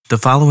The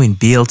following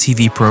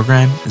BLTV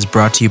program is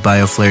brought to you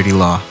by O'Flaherty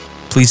Law.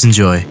 Please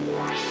enjoy.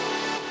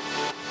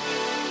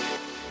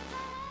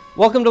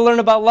 Welcome to Learn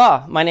About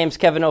Law. My name is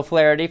Kevin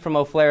O'Flaherty from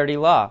O'Flaherty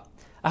Law.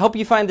 I hope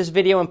you find this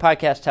video and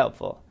podcast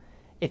helpful.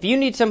 If you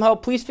need some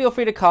help, please feel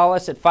free to call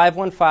us at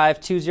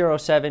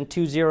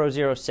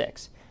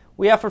 515-207-2006.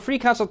 We offer free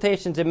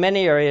consultations in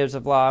many areas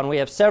of law, and we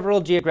have several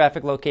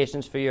geographic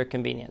locations for your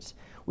convenience.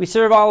 We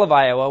serve all of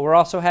Iowa. We're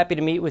also happy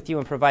to meet with you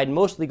and provide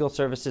most legal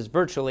services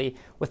virtually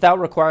without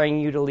requiring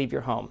you to leave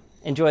your home.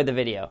 Enjoy the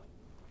video.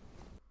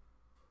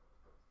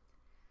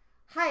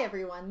 Hi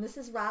everyone, this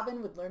is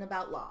Robin with Learn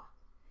About Law.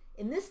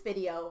 In this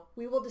video,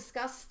 we will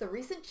discuss the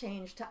recent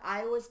change to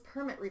Iowa's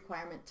permit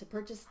requirement to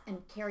purchase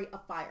and carry a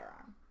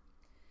firearm.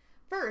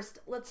 First,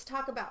 let's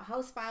talk about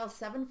House File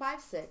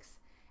 756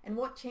 and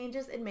what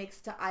changes it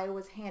makes to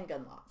Iowa's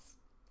handgun laws.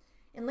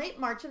 In late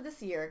March of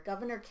this year,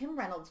 Governor Kim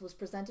Reynolds was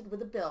presented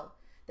with a bill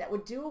that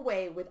would do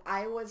away with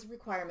Iowa's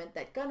requirement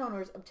that gun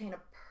owners obtain a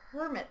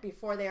permit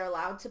before they are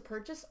allowed to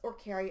purchase or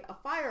carry a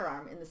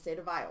firearm in the state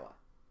of Iowa.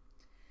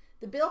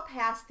 The bill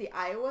passed the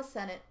Iowa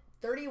Senate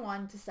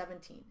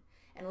 31-17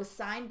 and was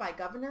signed by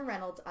Governor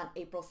Reynolds on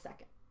April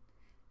 2nd.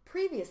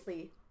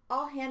 Previously,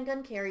 all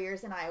handgun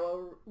carriers in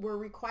Iowa were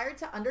required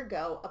to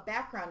undergo a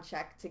background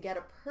check to get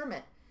a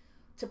permit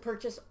to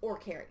purchase or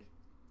carry.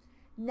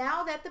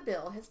 Now that the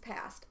bill has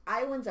passed,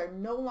 Iowans are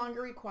no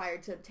longer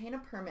required to obtain a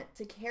permit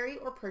to carry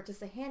or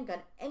purchase a handgun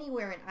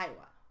anywhere in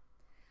Iowa.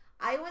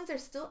 Iowans are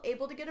still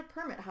able to get a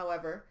permit,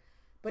 however,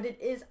 but it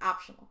is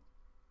optional.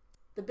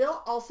 The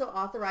bill also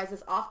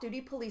authorizes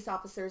off-duty police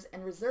officers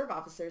and reserve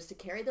officers to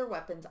carry their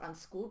weapons on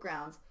school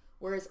grounds,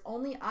 whereas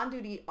only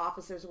on-duty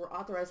officers were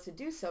authorized to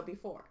do so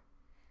before.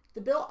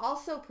 The bill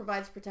also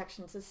provides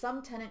protection to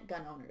some tenant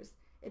gun owners.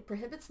 It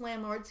prohibits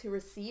landlords who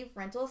receive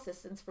rental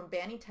assistance from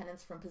banning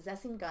tenants from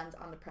possessing guns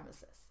on the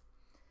premises.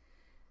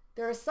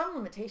 There are some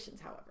limitations,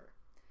 however.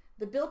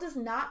 The bill does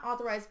not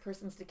authorize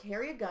persons to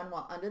carry a gun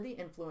while under the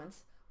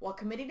influence, while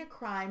committing a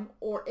crime,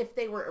 or if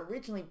they were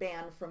originally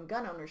banned from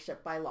gun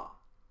ownership by law.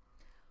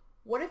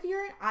 What if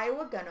you're an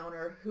Iowa gun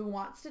owner who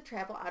wants to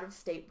travel out of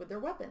state with their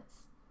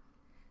weapons?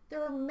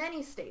 There are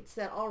many states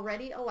that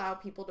already allow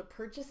people to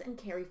purchase and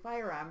carry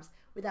firearms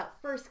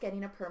without first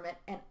getting a permit,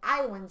 and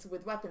Iowans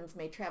with weapons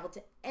may travel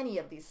to any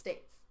of these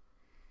states.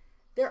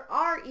 There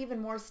are even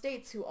more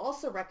states who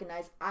also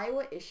recognize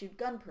Iowa-issued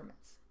gun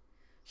permits.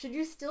 Should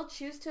you still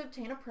choose to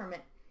obtain a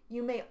permit,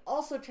 you may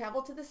also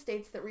travel to the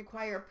states that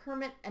require a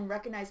permit and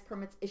recognize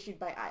permits issued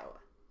by Iowa.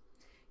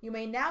 You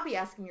may now be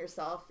asking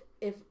yourself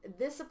if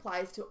this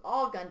applies to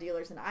all gun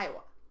dealers in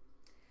Iowa.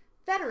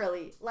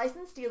 Federally,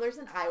 licensed dealers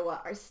in Iowa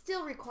are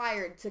still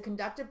required to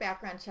conduct a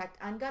background check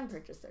on gun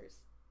purchasers.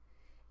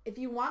 If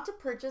you want to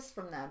purchase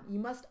from them, you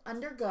must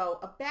undergo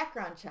a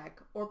background check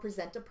or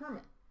present a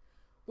permit,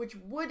 which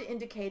would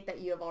indicate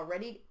that you have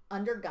already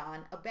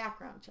undergone a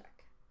background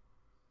check.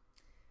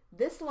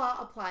 This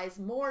law applies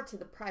more to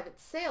the private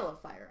sale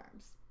of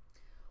firearms.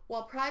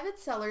 While private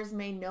sellers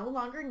may no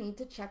longer need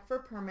to check for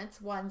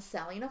permits when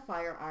selling a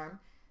firearm,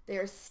 they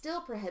are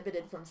still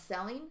prohibited from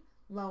selling,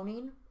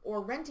 loaning,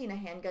 or renting a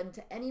handgun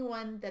to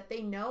anyone that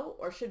they know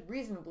or should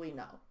reasonably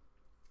know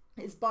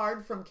is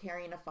barred from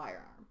carrying a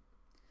firearm.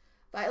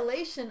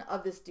 Violation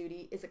of this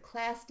duty is a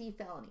Class D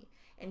felony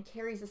and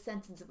carries a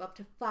sentence of up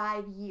to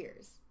 5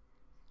 years.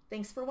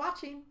 Thanks for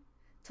watching.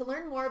 To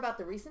learn more about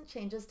the recent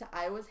changes to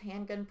Iowa's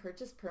handgun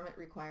purchase permit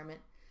requirement,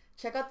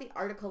 check out the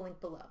article link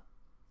below.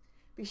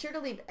 Be sure to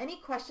leave any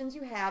questions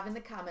you have in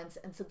the comments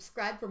and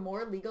subscribe for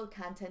more legal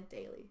content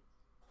daily.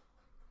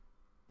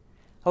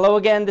 Hello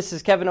again, this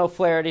is Kevin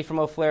O'Flaherty from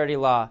O'Flaherty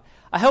Law.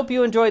 I hope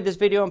you enjoyed this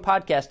video and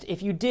podcast.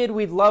 If you did,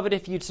 we'd love it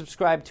if you'd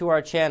subscribe to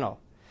our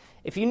channel.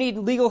 If you need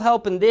legal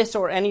help in this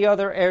or any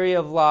other area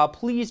of law,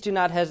 please do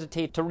not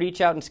hesitate to reach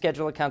out and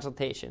schedule a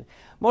consultation.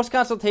 Most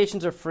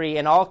consultations are free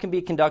and all can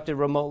be conducted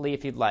remotely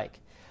if you'd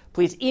like.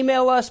 Please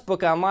email us,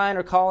 book online,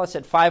 or call us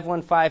at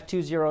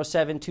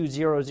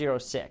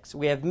 515-207-2006.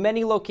 We have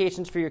many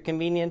locations for your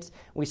convenience.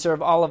 We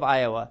serve all of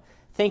Iowa.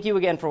 Thank you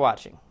again for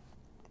watching.